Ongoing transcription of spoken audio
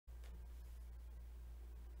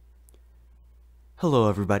Hello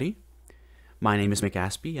everybody, my name is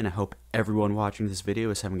McAspy and I hope everyone watching this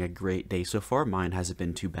video is having a great day so far. Mine hasn't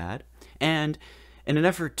been too bad. And in an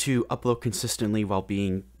effort to upload consistently while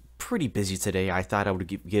being pretty busy today, I thought I would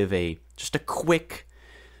give just a quick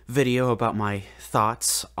video about my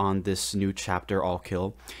thoughts on this new chapter, All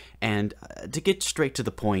Kill. And to get straight to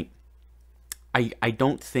the point, I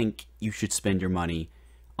don't think you should spend your money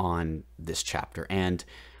on this chapter, and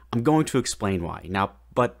I'm going to explain why. Now,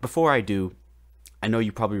 but before I do, I know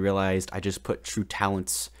you probably realized I just put True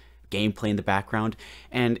Talent's gameplay in the background,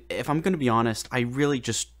 and if I'm going to be honest, I really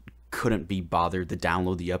just couldn't be bothered to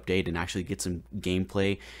download the update and actually get some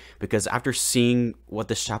gameplay, because after seeing what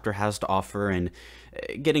this chapter has to offer and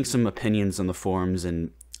getting some opinions on the forums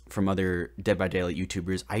and from other Dead by Daylight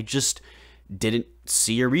YouTubers, I just didn't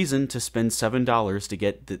see a reason to spend $7 to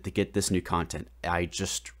get this new content. I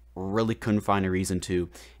just really couldn't find a reason to,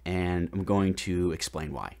 and I'm going to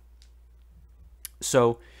explain why.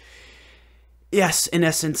 So, yes, in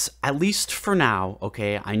essence, at least for now,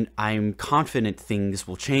 okay, I'm confident things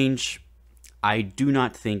will change. I do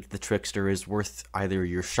not think the Trickster is worth either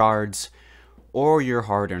your shards or your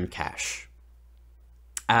hard-earned cash.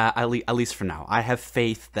 At least for now. I have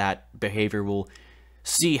faith that Behavior will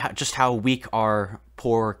see just how weak our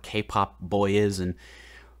poor K-pop boy is and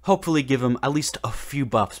hopefully give him at least a few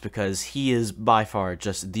buffs, because he is by far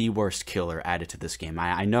just the worst killer added to this game.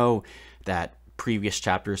 I know that previous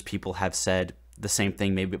chapters people have said the same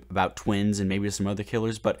thing maybe about Twins and maybe some other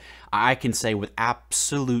killers, but I can say with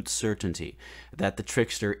absolute certainty that the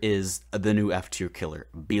Trickster is the new F-tier killer,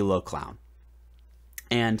 below Clown.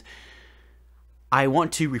 And I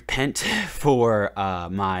want to repent for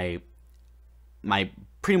my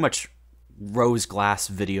pretty much rose glass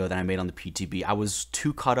video that I made on the PTB. I was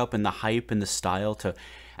too caught up in the hype and the style to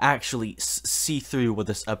actually see through what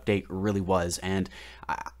this update really was, and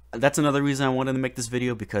that's another reason I wanted to make this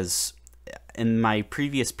video, because in my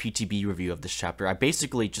previous PTB review of this chapter, I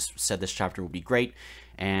basically just said this chapter would be great,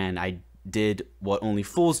 and I did what only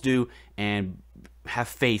fools do and have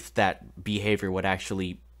faith that Behavior would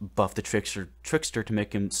actually buff the Trickster to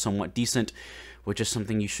make him somewhat decent, which is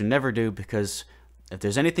something you should never do, because if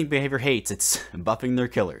there's anything Behavior hates, it's buffing their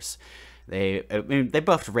killers. They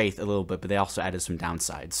buffed Wraith a little bit, but they also added some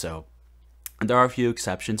downsides, so there are a few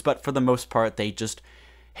exceptions, but for the most part, they just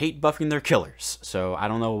hate buffing their killers, so I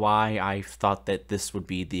don't know why I thought that this would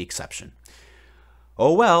be the exception.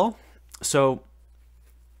 Oh well, so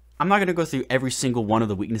I'm not going to go through every single one of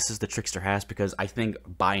the weaknesses the Trickster has, because I think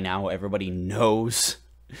by now everybody knows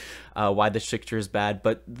why the Trickster is bad,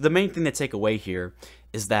 but the main thing to take away here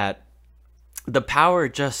is that the power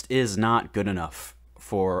just is not good enough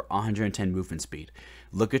for 110 movement speed.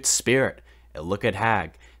 Look at Spirit, look at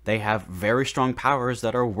Hag. They have very strong powers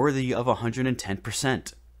that are worthy of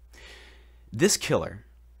 110%. This killer,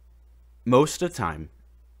 most of the time,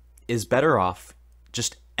 is better off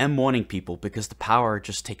just M1ing people, because the power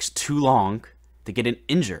just takes too long to get an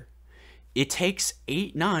injure. It takes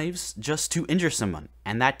 8 knives just to injure someone,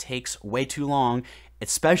 and that takes way too long,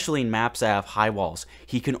 especially in maps that have high walls.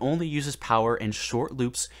 He can only use his power in short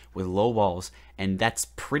loops with low walls, and that's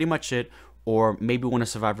pretty much it, or maybe when a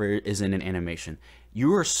survivor is in an animation.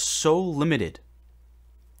 You are so limited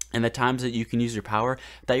in the times that you can use your power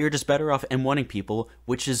that you're just better off M1ing people,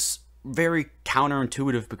 which is very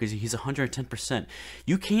counterintuitive because he's 110%.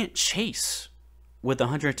 You can't chase with a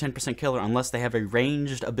 110% killer unless they have a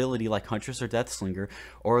ranged ability like Huntress or Deathslinger,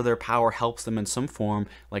 or their power helps them in some form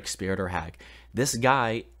like Spirit or Hag. This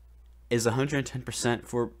guy is 110%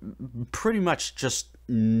 for pretty much just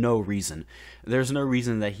no reason. There's no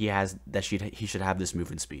reason that he should have this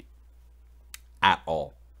movement speed at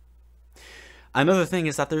all. Another thing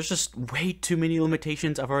is that there's just way too many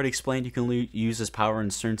limitations. I've already explained you can use his power in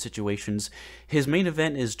certain situations. His main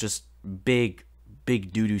event is just big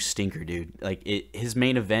doo-doo stinker, dude. Like, his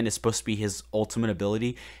main event is supposed to be his ultimate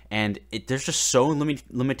ability, and there's just so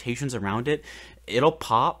limitations around it. It'll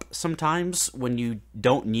pop sometimes when you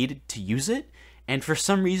don't need to use it, and for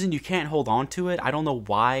some reason you can't hold on to it. I don't know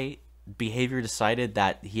why Behavior decided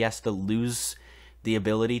that he has to lose the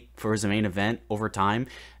ability for his main event over time.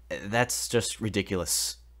 That's just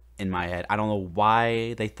ridiculous in my head. I don't know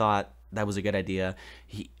why they thought that was a good idea.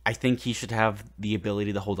 I think he should have the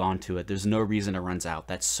ability to hold on to it. There's no reason it runs out.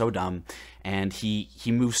 That's so dumb. And he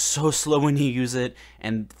moves so slow when you use it,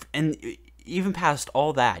 and even past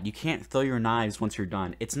all that, you can't throw your knives once you're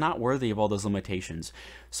done. It's not worthy of all those limitations.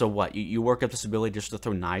 So what? You work up this ability just to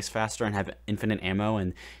throw knives faster and have infinite ammo,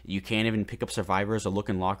 and you can't even pick up survivors or look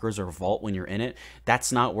in lockers or vault when you're in it?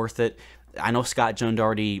 That's not worth it. I know Scott Jones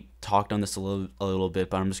already talked on this a little bit,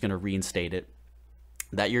 but I'm just going to reinstate it.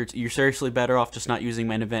 that you're seriously better off just not using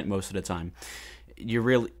main event most of the time. You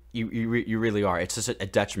really are. It's just a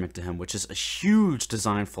detriment to him, which is a huge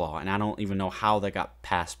design flaw, and I don't even know how that got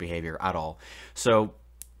past behavior at all. So,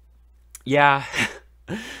 yeah,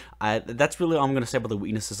 that's really all I'm gonna say about the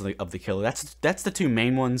weaknesses of the killer. That's the two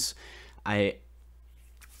main ones. I'm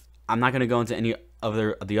not gonna go into any of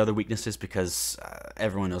the other weaknesses because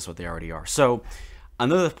everyone knows what they already are. So,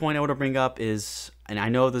 another point I want to bring up is, and I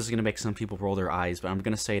know this is gonna make some people roll their eyes, but I'm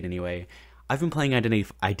gonna say it anyway. I've been playing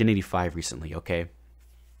Identity 5 recently, okay?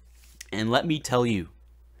 And let me tell you,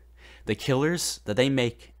 the killers that they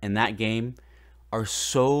make in that game are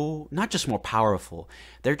so, not just more powerful,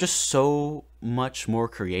 they're just so much more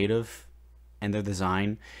creative in their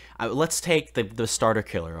design. Let's take the starter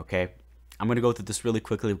killer, okay? I'm going to go through this really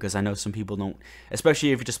quickly because I know some people don't,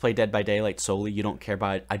 especially if you just play Dead by Daylight solely, you don't care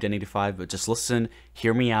about Identity 5, but just listen,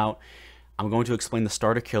 hear me out. I'm going to explain the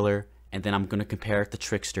starter killer, and then I'm going to compare it to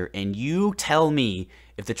Trickster, and you tell me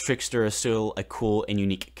if the Trickster is still a cool and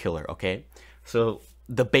unique killer, okay? So,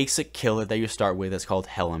 the basic killer that you start with is called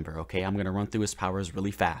Hellember, okay? I'm going to run through his powers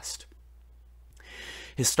really fast.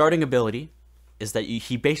 His starting ability is that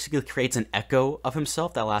he basically creates an echo of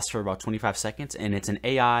himself that lasts for about 25 seconds, and it's an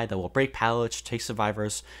AI that will break pallets, chase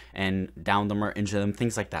survivors, and down them or injure them,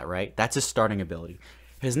 things like that, right? That's his starting ability.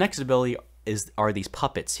 His next ability are these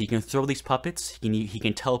puppets. He can throw these puppets. He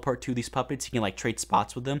can teleport to these puppets. He can like trade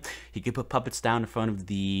spots with them. He can put puppets down in front of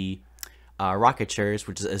the rocket chairs,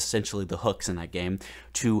 which is essentially the hooks in that game,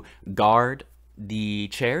 to guard the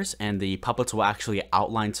chairs, and the puppets will actually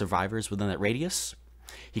outline survivors within that radius.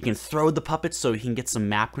 He can throw the puppets so he can get some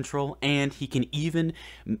map control, and he can even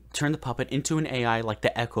turn the puppet into an AI like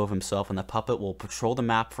the echo of himself, and the puppet will patrol the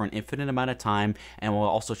map for an infinite amount of time and will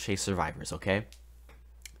also chase survivors, okay?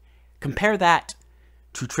 Compare that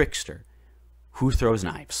to Trickster, who throws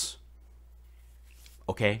knives.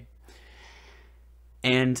 Okay?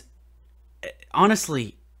 And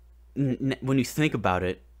honestly, when you think about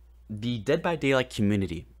it, the Dead by Daylight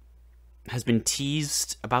community has been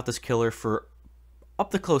teased about this killer for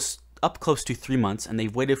up close to 3 months, and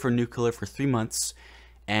they've waited for a new killer for 3 months,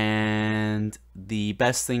 and the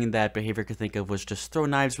best thing that behavior could think of was just throw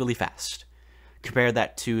knives really fast. Compare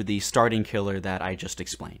that to the starting killer that I just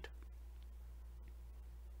explained.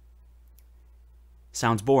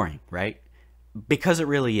 Sounds boring, right? Because it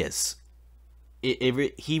really is.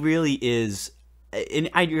 He really is, and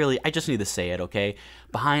I just need to say it, okay?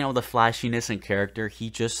 Behind all the flashiness and character, he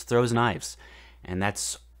just throws knives, and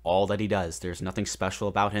that's all that he does. There's nothing special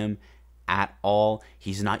about him at all.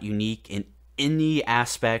 He's not unique in any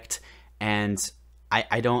aspect, and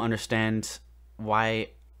I don't understand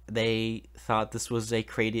why they thought this was a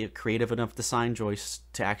creative enough design choice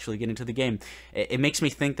to actually get into the game. It makes me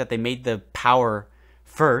think that they made the power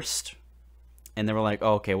first, and they were like,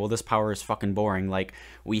 oh, okay, well, this power is fucking boring, like,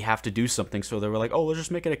 we have to do something. So they were like, oh, let's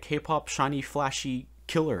just make it a K-pop shiny flashy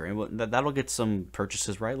killer, and that'll get some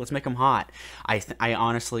purchases, right? Let's make them hot. I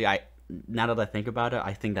honestly, now that I think about it,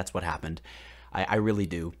 I think that's what happened. I really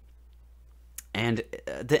do. And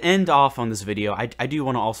to end off on this video, I do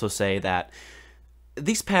want to also say that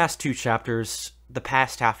these past 2 chapters, the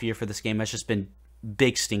past half year for this game has just been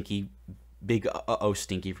big stinky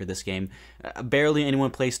for this game. Barely anyone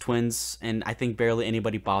plays Twins, and I think barely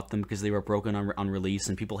anybody bought them because they were broken on release,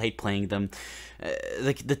 and people hate playing them.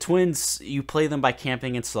 The Twins, you play them by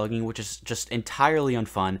camping and slugging, which is just entirely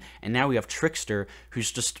unfun, and now we have Trickster,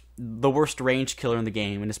 who's just the worst range killer in the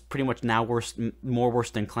game, and is pretty much now more worse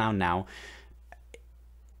than Clown now.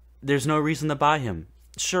 There's no reason to buy him.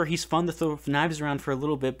 Sure, he's fun to throw knives around for a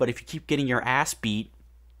little bit, but if you keep getting your ass beat,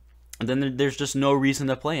 then there's just no reason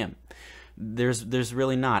to play him. There's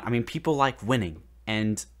really not. I mean, people like winning,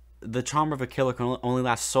 and the charm of a killer can only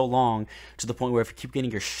last so long, to the point where if you keep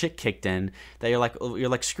getting your shit kicked in, that you're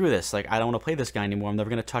like screw this, like I don't want to play this guy anymore, I'm never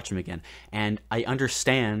gonna touch him again. And I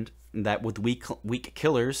understand that with weak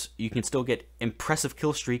killers, you can still get impressive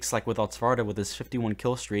kill streaks, like with Altsvarda with his 51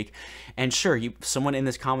 kill streak. And sure, someone in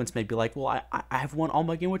this comments may be like, well, I've won all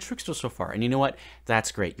my game with Trickster so far. And you know what?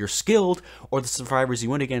 That's great. You're skilled, or the survivors you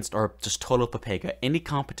went against are just total papega. Any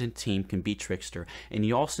competent team can beat Trickster. And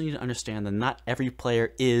you also need to understand that not every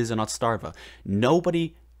player is an Altsvarda.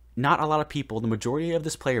 Not a lot of people, the majority of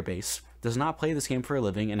this player base, does not play this game for a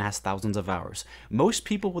living and has thousands of hours. Most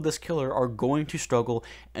people with this killer are going to struggle,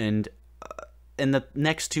 and in the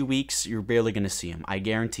next 2 weeks, you're barely going to see him. I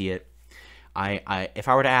guarantee it. If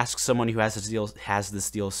I were to ask someone who has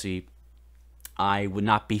this DLC, I would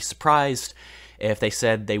not be surprised if they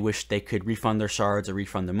said they wish they could refund their shards or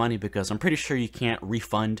refund their money, because I'm pretty sure you can't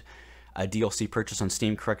refund a DLC purchase on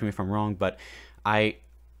Steam. Correct me if I'm wrong, but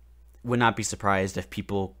would not be surprised if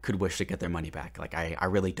people could wish to get their money back. Like, I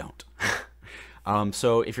really don't.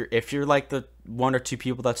 So if you're like the 1 or 2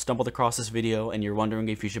 people that stumbled across this video and you're wondering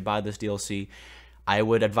if you should buy this DLC, I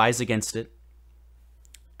would advise against it,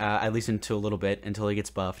 at least until a little bit, until it gets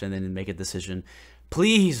buffed, and then make a decision.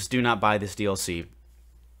 Please do not buy this DLC.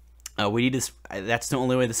 We need to. That's the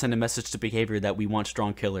only way to send a message to behavior that we want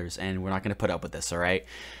strong killers, and we're not going to put up with this. All right,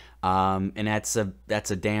 and that's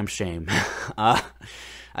a damn shame.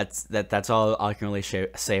 That's all I can really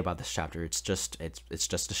say about this chapter. It's just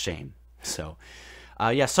a shame. So,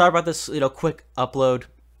 yeah, sorry about this, quick upload,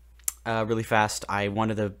 really fast. I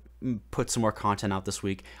wanted to put some more content out this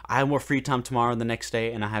week. I have more free time tomorrow and the next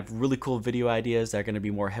day, and I have really cool video ideas that are going to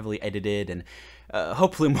be more heavily edited and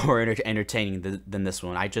hopefully more entertaining than this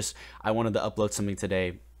one. I wanted to upload something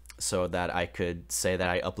today so that I could say that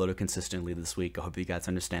I uploaded consistently this week. I hope you guys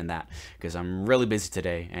understand that, because I'm really busy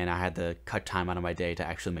today and I had to cut time out of my day to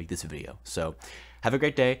actually make this video. So have a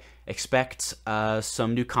great day. Expect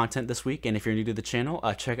some new content this week, and if you're new to the channel,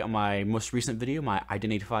 check out my most recent video, my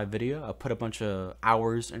Identity 5 video. I put a bunch of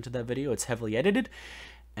hours into that video. It's heavily edited,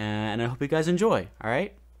 and I hope you guys enjoy. All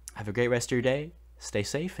right, have a great rest of your day. Stay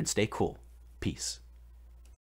safe and stay cool. Peace.